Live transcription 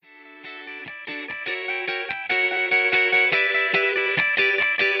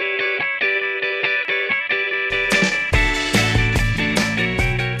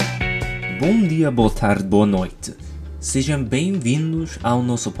Bom dia, boa tarde, boa noite. Sejam bem-vindos ao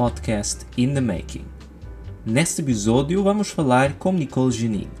nosso podcast In The Making. Neste episódio vamos falar com Nicole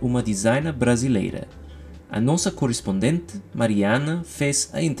Genin, uma designer brasileira. A nossa correspondente, Mariana,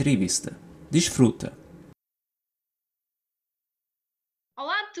 fez a entrevista. Desfruta!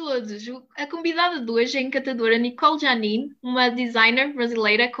 Olá a todos! A convidada de hoje é a encantadora Nicole Genin, uma designer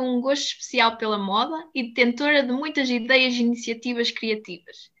brasileira com um gosto especial pela moda e detentora de muitas ideias e iniciativas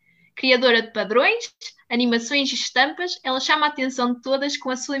criativas. Criadora de padrões, animações e estampas, ela chama a atenção de todas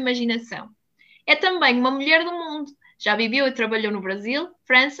com a sua imaginação. É também uma mulher do mundo. Já viveu e trabalhou no Brasil,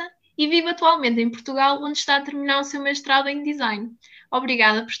 França e vive atualmente em Portugal, onde está a terminar o seu mestrado em design.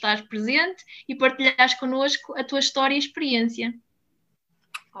 Obrigada por estares presente e partilhares connosco a tua história e experiência.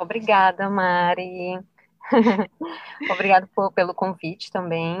 Obrigada, Mari. Obrigada pelo convite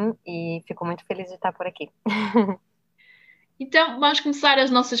também e fico muito feliz de estar por aqui. Então, vamos começar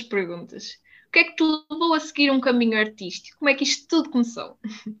as nossas perguntas. O que é que te levou a seguir um caminho artístico? Como é que isto tudo começou?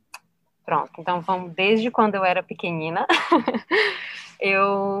 Pronto, então vamos desde quando eu era pequenina.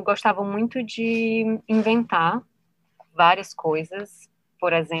 Eu gostava muito de inventar várias coisas.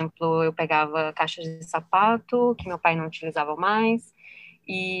 Por exemplo, eu pegava caixas de sapato que meu pai não utilizava mais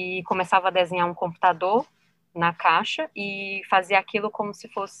e começava a desenhar um computador na caixa e fazia aquilo como se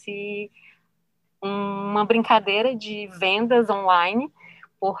fosse uma brincadeira de vendas online,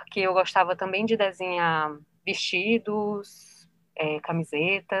 porque eu gostava também de desenhar vestidos,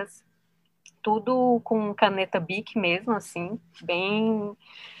 camisetas, tudo com caneta Bic mesmo, assim, bem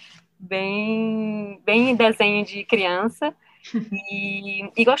desenho de criança,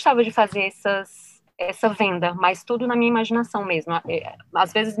 e gostava de fazer essa venda, mas tudo na minha imaginação mesmo.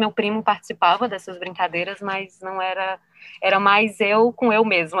 Às vezes meu primo participava dessas brincadeiras, mas não era mais eu com eu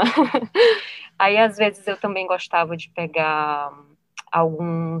mesma. Aí, às vezes, eu também gostava de pegar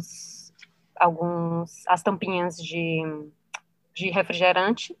as tampinhas de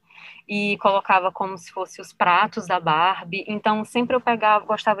refrigerante e colocava como se fossem os pratos da Barbie. Então, sempre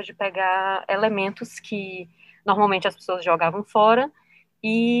gostava de pegar elementos que normalmente as pessoas jogavam fora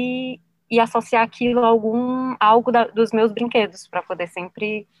e associar aquilo a algo dos meus brinquedos, para poder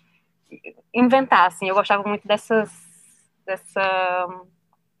sempre inventar, assim. Eu gostava muito dessa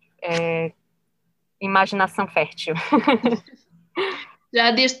imaginação fértil.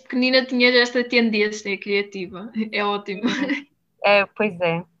 Já desde pequenina tinhas esta tendência criativa. É ótimo. Pois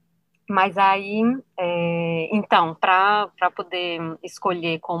é. Mas aí, então, para poder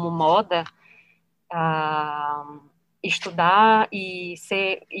escolher como moda, estudar e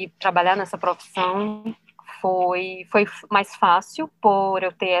trabalhar nessa profissão foi mais fácil por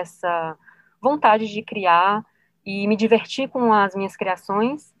eu ter essa vontade de criar e me divertir com as minhas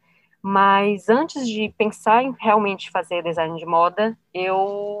criações. Mas antes de pensar em realmente fazer design de moda,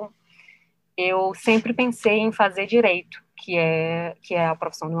 eu sempre pensei em fazer direito, que é a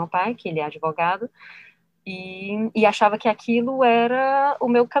profissão do meu pai, que ele é advogado, e achava que aquilo era o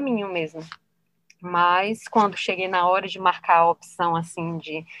meu caminho mesmo. Mas quando cheguei na hora de marcar a opção, assim,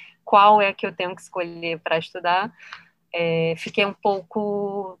 de qual é que eu tenho que escolher para estudar, fiquei um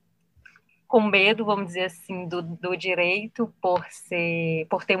pouco com medo, vamos dizer assim, do direito,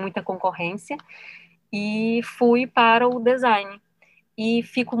 por ter muita concorrência, e fui para o design. E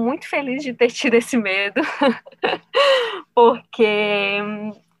fico muito feliz de ter tido esse medo, porque,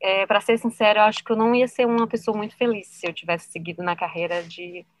 para ser sincera, eu acho que eu não ia ser uma pessoa muito feliz se eu tivesse seguido na carreira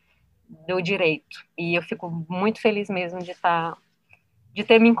do direito. E eu fico muito feliz mesmo de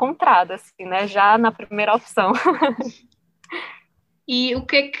ter me encontrado, assim, né, já na primeira opção. E o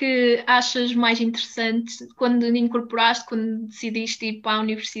que é que achas mais interessante quando decidiste ir para a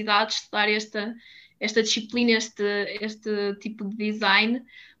universidade estudar esta disciplina, este tipo de design?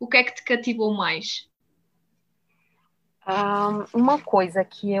 O que é que te cativou mais? Uma coisa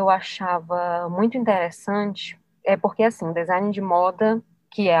que eu achava muito interessante é porque, assim, design de moda,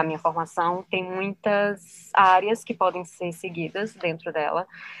 que é a minha formação, tem muitas áreas que podem ser seguidas dentro dela,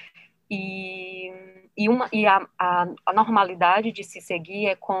 e a normalidade de se seguir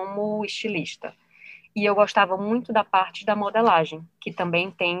é como estilista. E eu gostava muito da parte da modelagem, que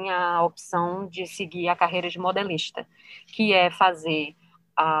também tem a opção de seguir a carreira de modelista, que é fazer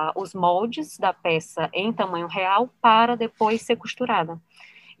os moldes da peça em tamanho real para depois ser costurada.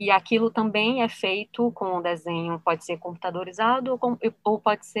 E aquilo também é feito com o desenho, pode ser computadorizado ou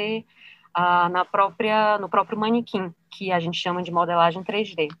pode ser no próprio manequim, que a gente chama de modelagem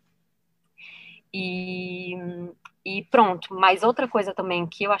 3D. E pronto, mas outra coisa também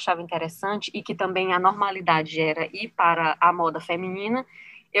que eu achava interessante e que também a normalidade era ir para a moda feminina,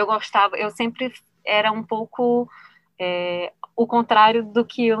 eu sempre era um pouco o contrário do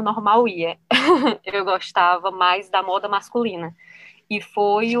que o normal ia. Eu gostava mais da moda masculina. E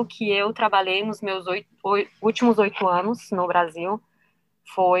foi o que eu trabalhei nos meus últimos 8 anos no Brasil,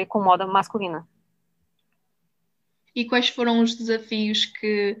 foi com moda masculina. E quais foram os desafios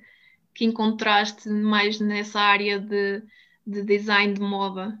que encontraste mais nessa área de design de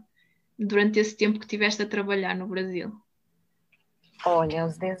moda durante esse tempo que estiveste a trabalhar no Brasil? Olha,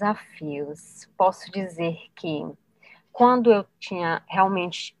 os desafios. Posso dizer que quando eu tinha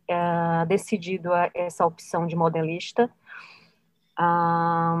realmente decidido essa opção de modelista,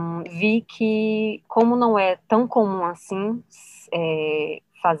 vi que, como não é tão comum assim,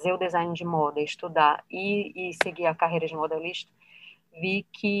 fazer o design de moda, estudar e seguir a carreira de modelista, vi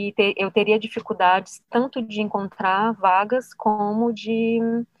que eu teria dificuldades tanto de encontrar vagas como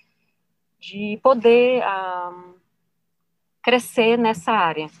de poder crescer nessa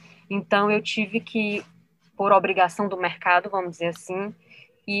área. Então, eu tive que, por obrigação do mercado, vamos dizer assim,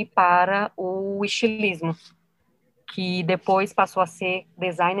 ir para o estilismo, que depois passou a ser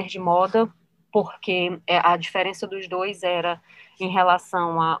designer de moda, porque a diferença dos dois era em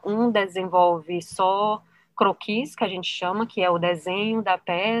relação a um desenvolve só croquis, que a gente chama, que é o desenho da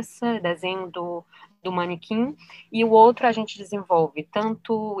peça, desenho do manequim, e o outro a gente desenvolve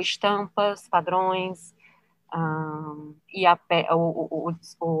tanto estampas, padrões, e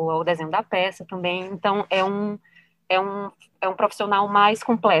o desenho da peça também. Então, é um profissional mais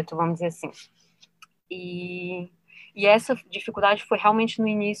completo, vamos dizer assim. E essa dificuldade foi realmente no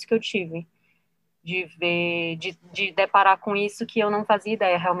início que eu tive, de deparar com isso que eu não fazia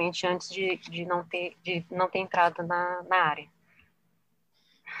ideia realmente antes de não ter entrado na área.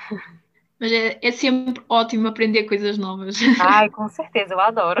 Mas é sempre ótimo aprender coisas novas. Ai, com certeza, eu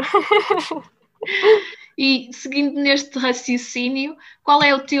adoro. E seguindo neste raciocínio, qual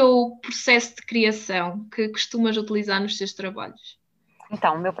é o teu processo de criação que costumas utilizar nos teus trabalhos?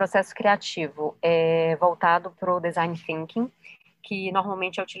 Então, o meu processo criativo é voltado para o design thinking, que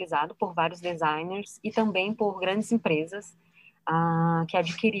normalmente é utilizado por vários designers e também por grandes empresas que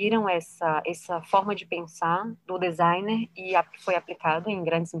adquiriram essa forma de pensar do designer e foi aplicado em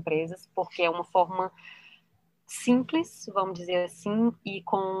grandes empresas, porque é uma forma simples, vamos dizer assim, e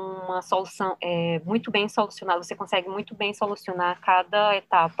com uma solução muito bem solucionada. Você consegue muito bem solucionar cada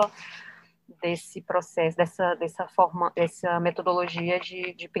etapa desse processo, dessa forma, dessa metodologia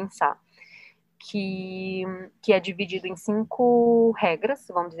de pensar, que é dividido em 5 regras,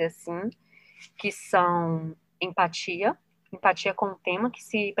 vamos dizer assim, que são empatia com o tema que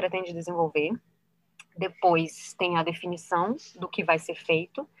se pretende desenvolver. Depois tem a definição do que vai ser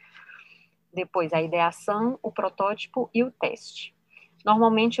feito. Depois a ideação, o protótipo e o teste.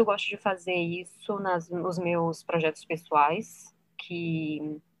 Normalmente eu gosto de fazer isso nos meus projetos pessoais,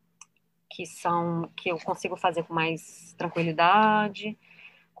 que eu consigo fazer com mais tranquilidade,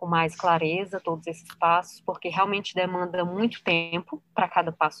 com mais clareza todos esses passos, porque realmente demanda muito tempo para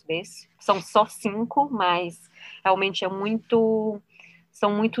cada passo desse. São só 5, mas realmente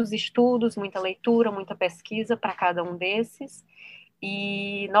são muitos estudos, muita leitura, muita pesquisa para cada um desses.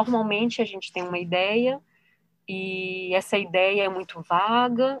 E normalmente a gente tem uma ideia e essa ideia é muito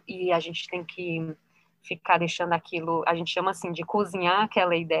vaga e a gente tem que ficar deixando aquilo, a gente chama assim de cozinhar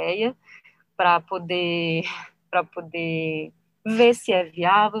aquela ideia para poder ver se é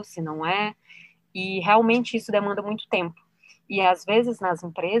viável, se não é, e realmente isso demanda muito tempo. E às vezes nas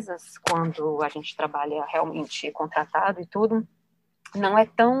empresas, quando a gente trabalha realmente contratado e tudo, não é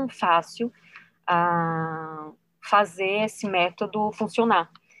tão fácil fazer esse método funcionar,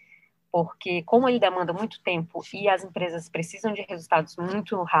 porque como ele demanda muito tempo e as empresas precisam de resultados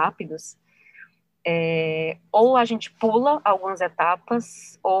muito rápidos, ou a gente pula algumas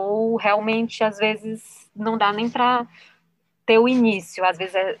etapas, ou realmente, às vezes, não dá nem para ter o início, às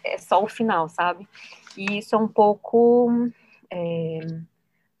vezes é só o final, sabe? E isso é um pouco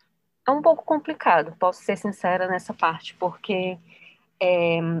complicado, posso ser sincera nessa parte, porque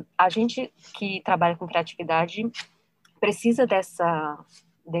a gente que trabalha com criatividade precisa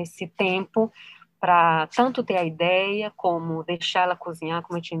desse tempo para tanto ter a ideia, como deixar ela cozinhar,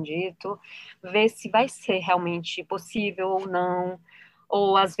 como eu tinha dito, ver se vai ser realmente possível ou não,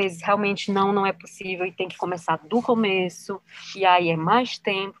 ou às vezes realmente não é possível e tem que começar do começo, e aí é mais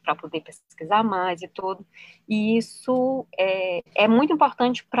tempo para poder pesquisar mais e tudo. E isso é muito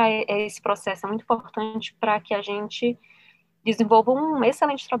importante para esse processo, é muito importante para que a gente desenvolva um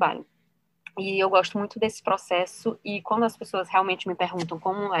excelente trabalho. E eu gosto muito desse processo, e quando as pessoas realmente me perguntam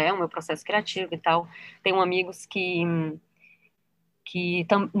como é o meu processo criativo e tal, tenho amigos que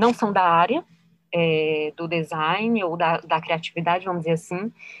não são da área do design ou da criatividade, vamos dizer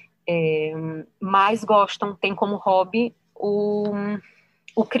assim, mais gostam, têm como hobby o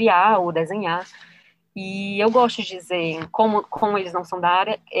criar, o desenhar. E eu gosto de dizer, como eles não são da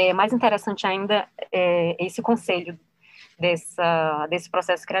área, é mais interessante ainda esse conselho desse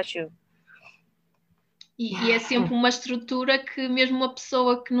processo criativo. E é sempre uma estrutura que mesmo uma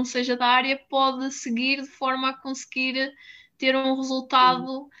pessoa que não seja da área pode seguir de forma a conseguir ter um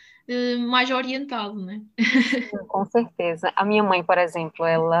resultado mais orientado, né? Com certeza. A minha mãe, por exemplo,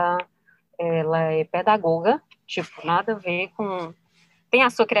 ela é pedagoga, tipo, nada a ver com... Tem a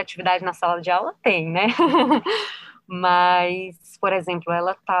sua criatividade na sala de aula? Tem, né? Mas, por exemplo,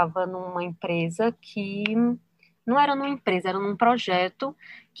 ela estava numa empresa que... Não era numa empresa, era num projeto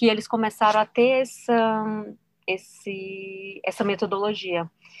que eles começaram a ter essa metodologia.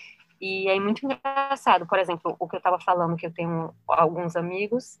 E é muito engraçado, por exemplo, o que eu estava falando, que eu tenho alguns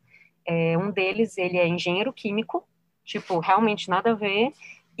amigos, um deles, ele é engenheiro químico, tipo, realmente nada a ver,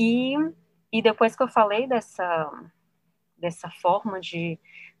 e depois que eu falei dessa forma de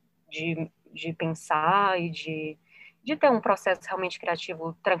pensar e de ter um processo realmente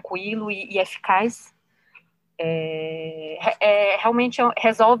criativo tranquilo e eficaz, realmente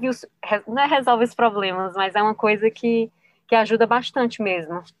resolve não é resolve os problemas, mas é uma coisa que ajuda bastante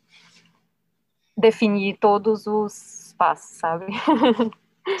mesmo. Definir todos os passos, sabe?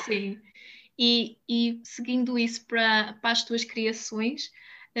 Sim. E seguindo isso para as tuas criações,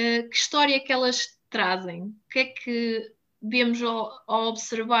 que história é que elas trazem? O que é que vemos ao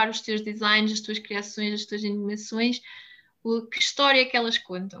observar os teus designs, as tuas criações, as tuas animações? Que história é que elas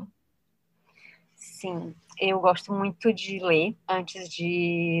contam? Sim, eu gosto muito de ler antes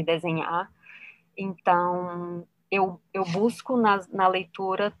de desenhar, então eu busco na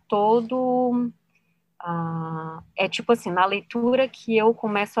leitura todo. É tipo assim, na leitura que eu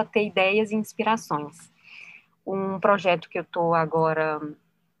começo a ter ideias e inspirações. Um projeto que eu estou agora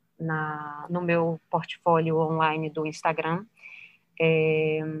no meu portfólio online do Instagram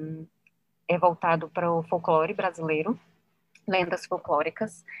é voltado para o folclore brasileiro, lendas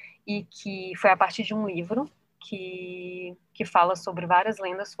folclóricas, e que foi a partir de um livro que fala sobre várias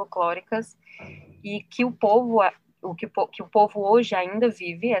lendas folclóricas e que o povo que o povo hoje ainda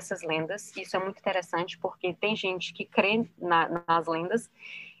vive essas lendas. Isso é muito interessante porque tem gente que crê nas lendas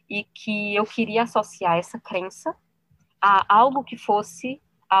e que eu queria associar essa crença a algo que fosse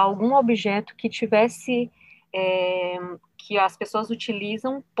a algum objeto que tivesse que as pessoas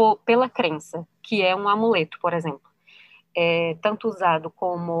utilizam pela crença, que é um amuleto, por exemplo. Tanto usado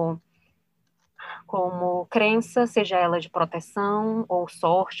como crença, seja ela de proteção, ou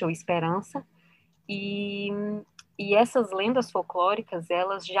sorte, ou esperança, e, essas lendas folclóricas,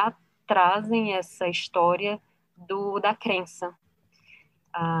 elas já trazem essa história da crença,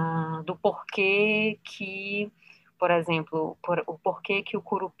 do porquê que, por exemplo, o porquê que o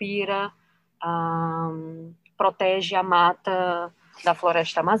curupira protege a mata da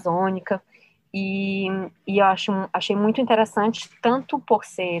floresta amazônica, e eu achei muito interessante, tanto por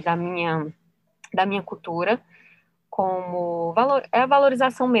ser da minha cultura, como a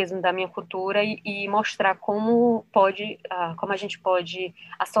valorização mesmo da minha cultura e mostrar como a gente pode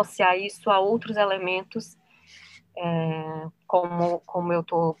associar isso a outros elementos, como eu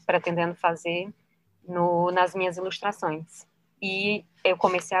estou pretendendo fazer nas minhas ilustrações. E eu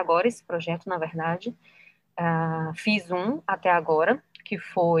comecei agora esse projeto, na verdade, fiz um até agora, que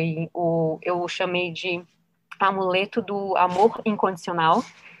foi eu chamei de Amuleto do Amor Incondicional,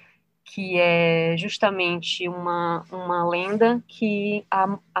 que é justamente uma lenda que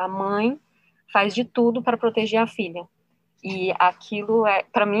a mãe faz de tudo para proteger a filha. E aquilo,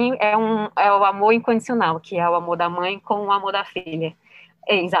 para mim, é o amor incondicional, que é o amor da mãe com o amor da filha.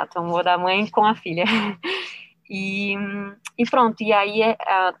 Exato, o amor da mãe com a filha. E pronto, e aí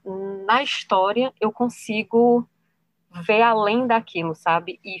na história eu consigo ver além daquilo,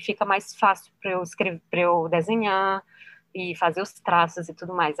 sabe? E fica mais fácil para eu escrever, para eu desenhar e fazer os traços e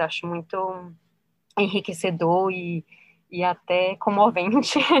tudo mais. Acho muito enriquecedor e até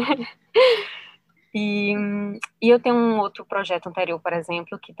comovente. E eu tenho um outro projeto anterior, por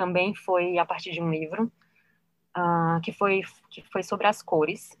exemplo, que também foi a partir de um livro, que foi sobre as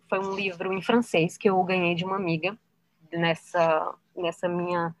cores. Foi um livro em francês que eu ganhei de uma amiga nessa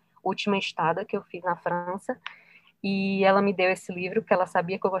minha última estada que eu fiz na França. E ela me deu esse livro porque ela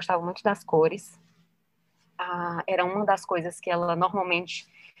sabia que eu gostava muito das cores. Era uma das coisas que ela normalmente,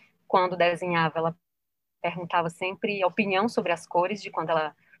 quando desenhava, ela perguntava sempre a opinião sobre as cores de quando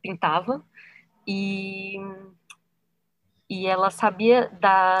ela pintava. E ela sabia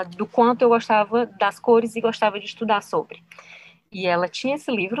do quanto eu gostava das cores e gostava de estudar sobre. E ela tinha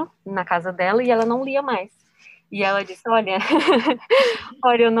esse livro na casa dela e ela não lia mais. E ela disse, olha,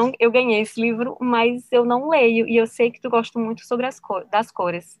 olha, eu ganhei esse livro, mas eu não leio, e eu sei que tu gosta muito sobre das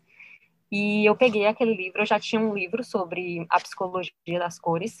cores. E eu peguei aquele livro, eu já tinha um livro sobre a psicologia das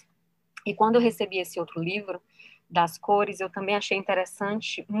cores, e quando eu recebi esse outro livro, das cores, eu também achei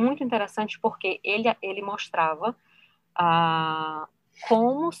interessante, muito interessante, porque ele mostrava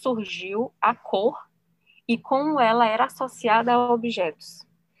como surgiu a cor e como ela era associada a objetos.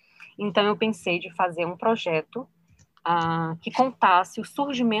 Então, eu pensei de fazer um projeto que contasse o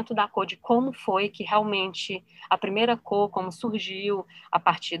surgimento da cor, de como foi que realmente a primeira cor, como surgiu a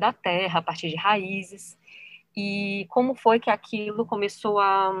partir da terra, a partir de raízes, e como foi que aquilo começou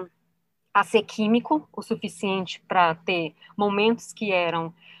a ser químico o suficiente para ter momentos que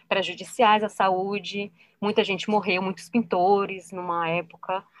eram prejudiciais à saúde. Muita gente morreu, muitos pintores, numa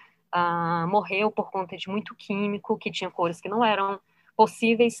época, morreu por conta de muito químico, que tinha cores que não eram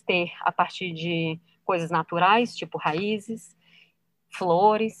possíveis ter a partir de coisas naturais, tipo raízes,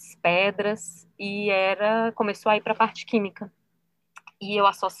 flores, pedras, e começou a ir para a parte química. E eu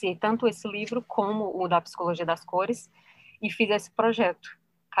associei tanto esse livro como o da Psicologia das Cores e fiz esse projeto.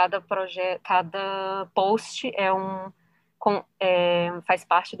 Cada post faz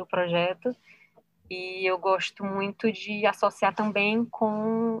parte do projeto, e eu gosto muito de associar também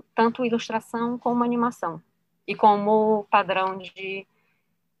com tanto ilustração como animação e como padrão de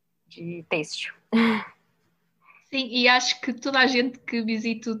texto. Sim, e acho que toda a gente que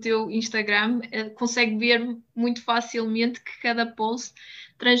visita o teu Instagram consegue ver muito facilmente que cada post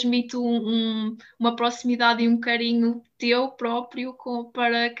transmite uma proximidade e um carinho teu próprio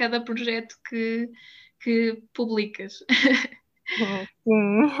para cada projeto que publicas.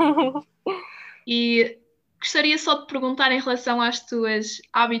 Sim. E gostaria só de perguntar em relação às tuas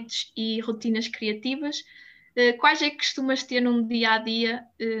hábitos e rotinas criativas, quais é que costumas ter num dia a dia,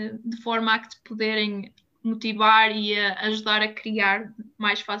 de forma a que te poderem motivar e a ajudar a criar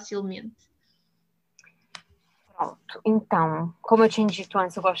mais facilmente? Pronto. Então, como eu tinha dito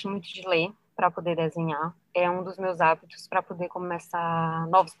antes, eu gosto muito de ler para poder desenhar. É um dos meus hábitos para poder começar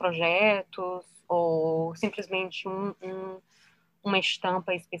novos projetos ou simplesmente uma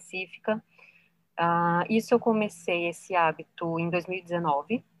estampa específica. Isso eu comecei esse hábito em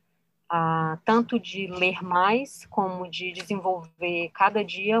 2019, tanto de ler mais como de desenvolver cada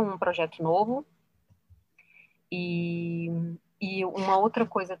dia um projeto novo. E uma outra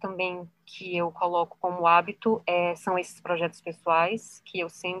coisa também que eu coloco como hábito são esses projetos pessoais, que eu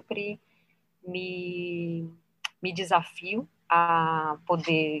sempre me desafio a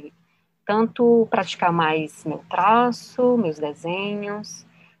poder tanto praticar mais meu traço, meus desenhos,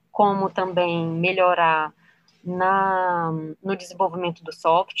 como também melhorar no desenvolvimento do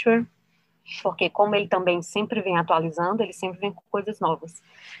software, porque como ele também sempre vem atualizando, ele sempre vem com coisas novas.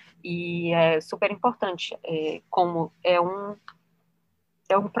 E é super importante, como é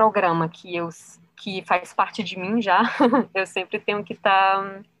um programa que faz parte de mim já, eu sempre tenho que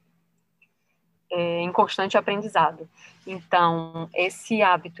estar em constante aprendizado. Então, esse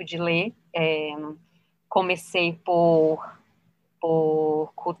hábito de ler, comecei por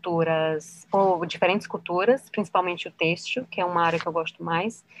diferentes culturas, principalmente o têxtil, que é uma área que eu gosto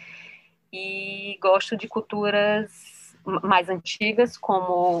mais, e gosto de culturas mais antigas,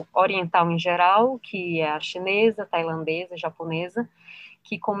 como oriental em geral, que é a chinesa, tailandesa, japonesa,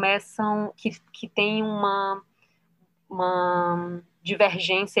 que tem uma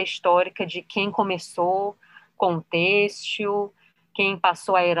divergência histórica de quem começou com o têxtil, quem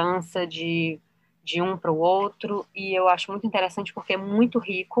passou a herança de um para o outro, e eu acho muito interessante porque é muito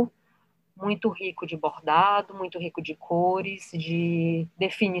rico de bordado, muito rico de cores, de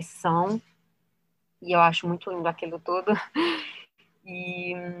definição, e eu acho muito lindo aquilo tudo.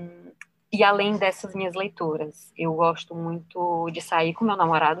 E, e além dessas minhas leituras, eu gosto muito de sair com meu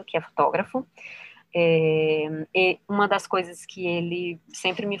namorado, que é fotógrafo. E uma das coisas que ele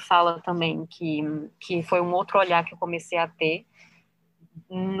sempre me fala também, que foi um outro olhar que eu comecei a ter,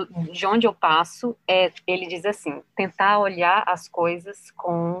 de onde eu passo, ele diz assim, tentar olhar as coisas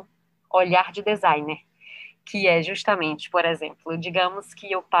com olhar de designer, que é justamente, por exemplo, digamos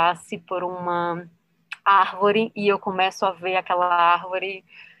que eu passe por uma árvore e eu começo a ver aquela árvore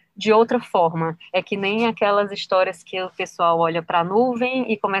de outra forma. É que nem aquelas histórias que o pessoal olha para a nuvem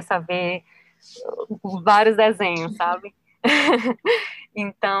e começa a ver vários desenhos, sabe?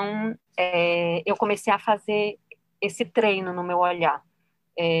 Então, eu comecei a fazer esse treino no meu olhar,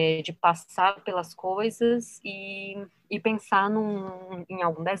 de passar pelas coisas e pensar em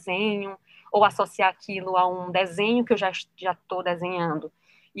algum desenho, ou associar aquilo a um desenho que eu já estou desenhando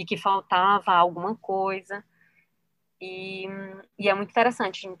e que faltava alguma coisa. E, e é muito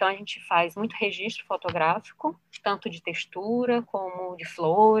interessante. Então, a gente faz muito registro fotográfico, tanto de textura como de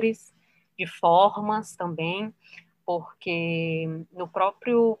flores, de formas também, porque no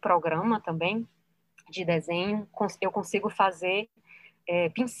próprio programa também de desenho, eu consigo fazer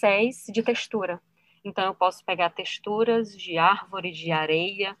pincéis de textura. Então, eu posso pegar texturas de árvore, de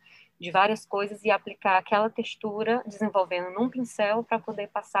areia, de várias coisas e aplicar aquela textura desenvolvendo num pincel para poder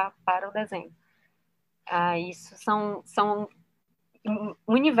passar para o desenho. Isso são um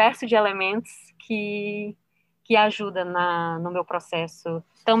universo de elementos que ajuda no meu processo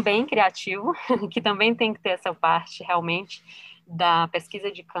também criativo, que também tem que ter essa parte realmente da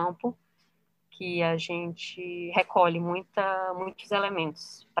pesquisa de campo, que a gente recolhe muitos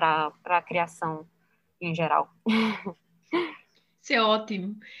elementos para a criação em geral. Isso é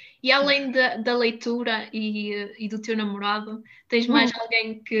ótimo. E além da leitura e do teu namorado, tens mais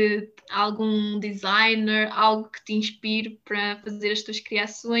algum designer, algo que te inspire para fazer as tuas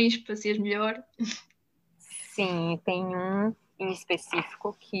criações, para seres melhor? Sim, tem um em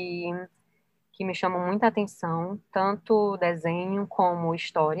específico que me chama muita atenção, tanto desenho como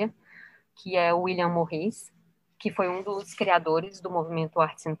história, que é o William Morris, que foi um dos criadores do movimento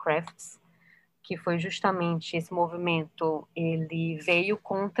Arts and Crafts, que foi justamente esse movimento, ele veio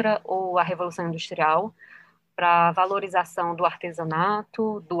contra a Revolução Industrial, para a valorização do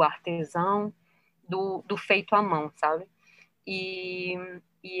artesanato, do artesão, do feito à mão, sabe? E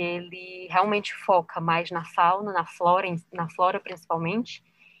ele realmente foca mais na fauna, na flora principalmente,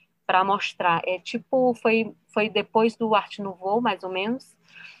 para mostrar, foi depois do Art Nouveau, mais ou menos,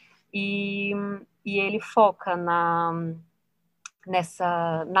 e ele foca na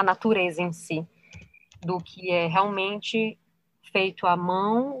natureza em si, do que é realmente feito à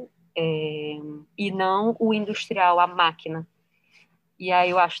mão, e não o industrial, a máquina. E aí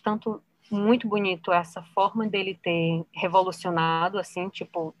eu acho muito bonito essa forma dele ter revolucionado, assim,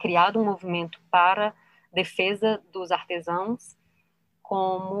 tipo, criado um movimento para defesa dos artesãos,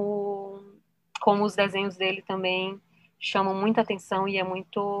 como os desenhos dele também chamam muita atenção e é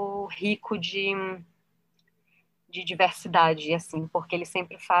muito rico de diversidade, assim, porque ele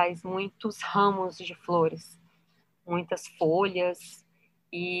sempre faz muitos ramos de flores, muitas folhas,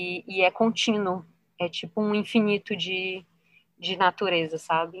 e é contínuo, é tipo um infinito de natureza,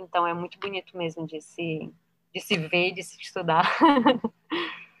 sabe? Então é muito bonito mesmo de se ver, de se estudar.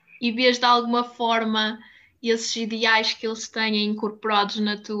 E vês de alguma forma esses ideais que eles têm incorporados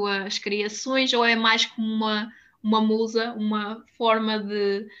nas tuas criações, ou é mais como uma musa, uma forma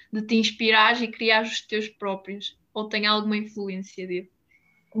de te inspirar e criar os teus próprios? Ou tem alguma influência dele?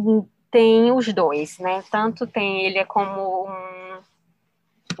 Tem os dois, né? Tanto tem ele como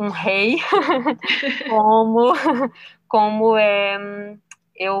um rei, como,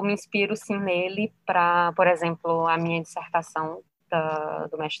 eu me inspiro sim nele para, por exemplo, a minha dissertação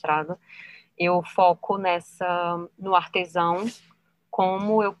do mestrado, eu foco no artesão,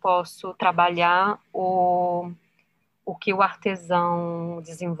 como eu posso trabalhar o que o artesão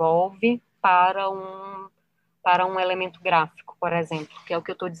desenvolve para um elemento gráfico, por exemplo, que é o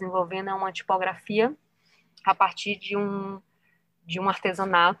que eu estou desenvolvendo, é uma tipografia a partir de um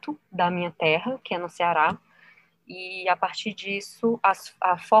artesanato da minha terra, que é no Ceará, e a partir disso,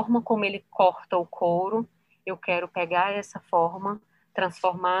 a forma como ele corta o couro, eu quero pegar essa forma,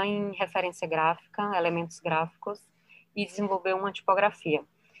 transformar em referência gráfica, elementos gráficos, e desenvolver uma tipografia.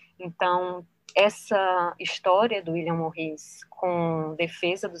 Então, essa história do William Morris com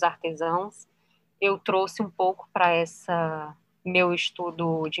defesa dos artesãos, eu trouxe um pouco para essa meu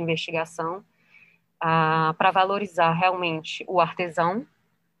estudo de investigação, para valorizar realmente o artesão,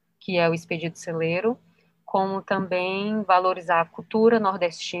 que é o expedito celeiro, como também valorizar a cultura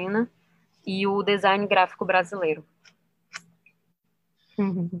nordestina e o design gráfico brasileiro.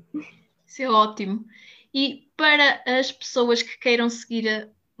 Isso é ótimo. E para as pessoas que queiram seguir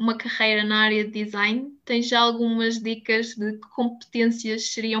uma carreira na área de design, tens já algumas dicas de que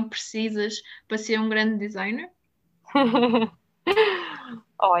competências seriam precisas para ser um grande designer?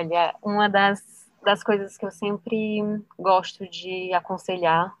 Olha, uma das coisas que eu sempre gosto de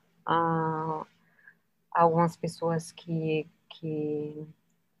aconselhar a algumas pessoas que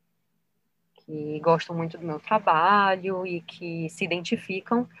gostam muito do meu trabalho e que se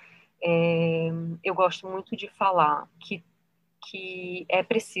identificam, eu gosto muito de falar que é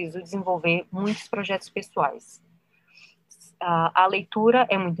preciso desenvolver muitos projetos pessoais. A leitura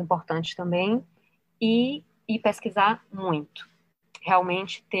é muito importante também e pesquisar muito.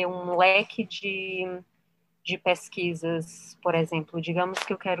 Realmente ter um leque de pesquisas, por exemplo, digamos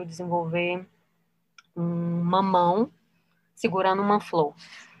que eu quero desenvolver uma mão segurando uma flor.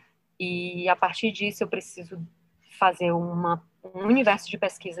 E a partir disso eu preciso fazer um universo de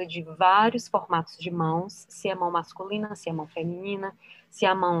pesquisa de vários formatos de mãos, se é mão masculina, se é mão feminina, se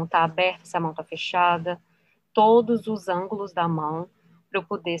a mão está aberta, se a mão está fechada, todos os ângulos da mão, para eu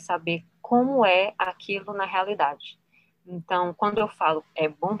poder saber como é aquilo na realidade. Então, quando eu falo, é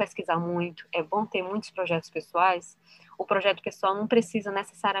bom pesquisar muito, é bom ter muitos projetos pessoais, o projeto pessoal não precisa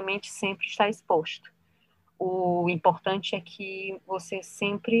necessariamente sempre estar exposto. O importante é que você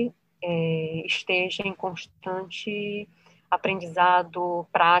sempre esteja em constante aprendizado,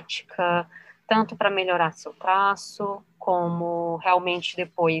 prática, tanto para melhorar seu traço, como realmente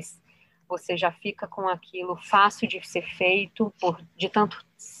depois você já fica com aquilo fácil de ser feito, de tanto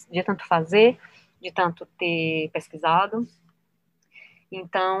fazer, de tanto ter pesquisado.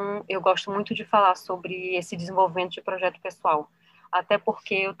 Então, eu gosto muito de falar sobre esse desenvolvimento de projeto pessoal, até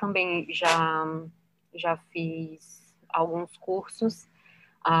porque eu também já fiz alguns cursos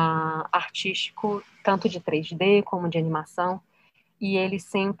artístico, tanto de 3D como de animação, e eles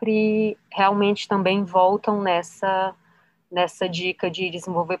sempre realmente também voltam nessa dica de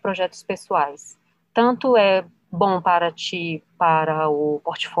desenvolver projetos pessoais. Tanto é bom para ti, para o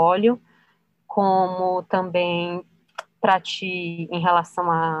portfólio, como também para ti em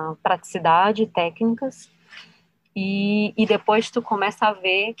relação à praticidade, técnicas, e depois tu começa a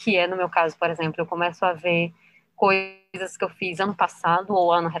ver, que é no meu caso, por exemplo, eu começo a ver coisas que eu fiz ano passado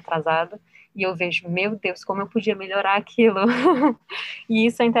ou ano retrasado, e eu vejo, meu Deus, como eu podia melhorar aquilo. E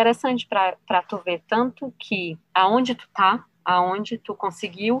isso é interessante para tu ver tanto que aonde tu tá, aonde tu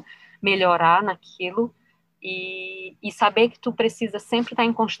conseguiu melhorar naquilo, e saber que tu precisa sempre estar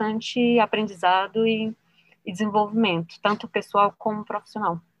em constante aprendizado e desenvolvimento, tanto pessoal como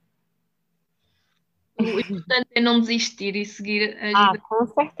profissional. O importante é não desistir e seguir as ideias. Com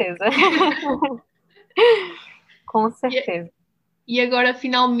certeza. Com certeza. E agora,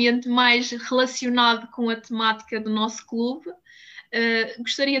 finalmente, mais relacionado com a temática do nosso clube,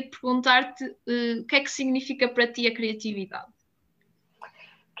 gostaria de perguntar-te o que é que significa para ti a criatividade?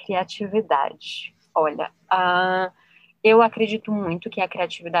 Criatividade. Olha, eu acredito muito que a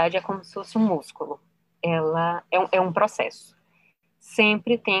criatividade é como se fosse um músculo. Ela é um processo.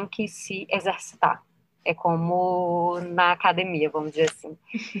 Sempre tem que se exercitar. É como na academia, vamos dizer assim.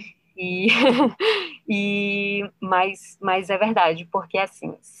 Mas é verdade, porque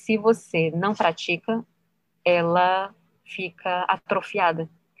assim, se você não pratica, ela fica atrofiada.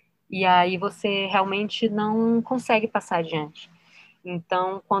 E aí você realmente não consegue passar adiante.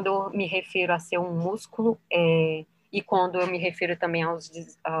 Então, quando eu me refiro a ser um músculo, e quando eu me refiro também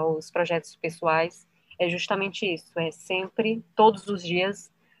aos projetos pessoais, é justamente isso, é sempre, todos os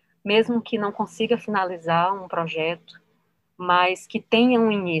dias, mesmo que não consiga finalizar um projeto, mas que tenha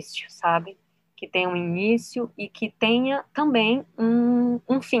um início, sabe? Que tenha um início e que tenha também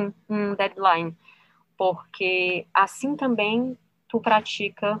um fim, um deadline, porque assim também tu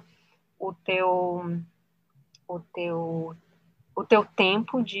pratica o teu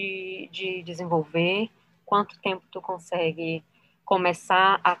tempo de desenvolver, quanto tempo tu consegue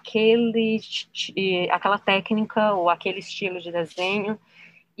começar aquela técnica ou aquele estilo de desenho,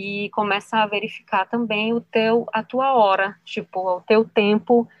 e começa a verificar também a tua hora, tipo, o teu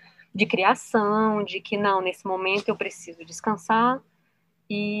tempo de criação, de que não, nesse momento eu preciso descansar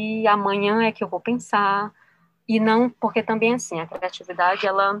e amanhã é que eu vou pensar, e não, porque também assim, a criatividade,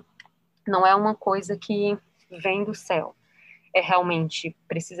 ela não é uma coisa que vem do céu, realmente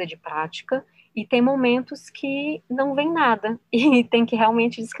precisa de prática, e tem momentos que não vem nada, e tem que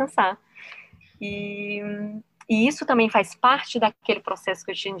realmente descansar. E isso também faz parte daquele processo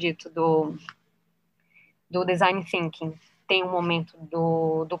que eu tinha dito, do design thinking. Tem um momento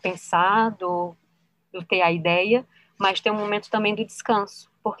do pensar, do ter a ideia, mas tem um momento também do descanso,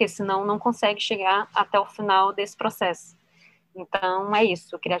 porque senão não consegue chegar até o final desse processo. Então, é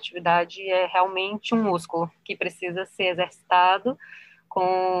isso, criatividade é realmente um músculo que precisa ser exercitado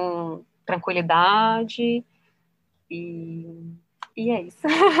com tranquilidade, e é isso.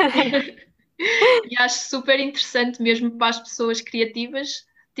 E acho super interessante mesmo para as pessoas criativas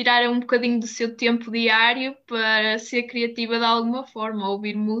tirarem um bocadinho do seu tempo diário para ser criativa de alguma forma, ou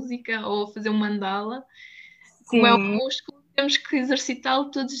ouvir música ou fazer um mandala. Como é um Sim, músculo, temos que exercitá-lo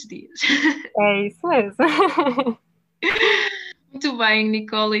todos os dias. é isso mesmo. Muito bem,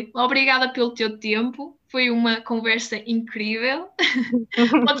 Nicole. Obrigada pelo teu tempo. Foi uma conversa incrível.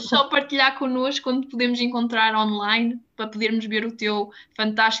 Podes só partilhar connosco quando podemos encontrar online para podermos ver o teu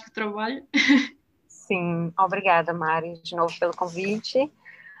fantástico trabalho. Sim, obrigada, Mari, de novo pelo convite.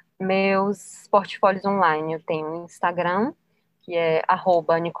 Meus portfólios online, eu tenho o Instagram, que é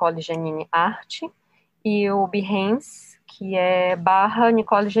 @NicoleJanineArt, e o Behance, que é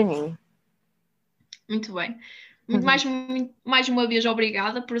 /Nicole Janine. Muito bem. Mais uma vez,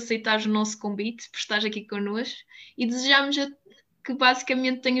 obrigada por aceitares o nosso convite, por estares aqui connosco e desejamos que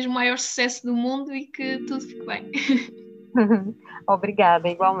basicamente tenhas o maior sucesso do mundo e que tudo fique bem. Obrigada,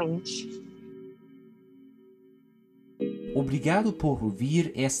 igualmente. Obrigado por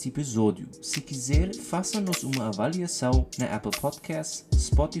ouvir este episódio. Se quiser, faça-nos uma avaliação na Apple Podcasts,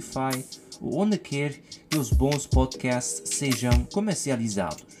 Spotify ou onde quer que os bons podcasts sejam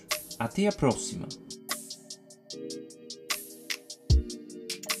comercializados. Até a próxima!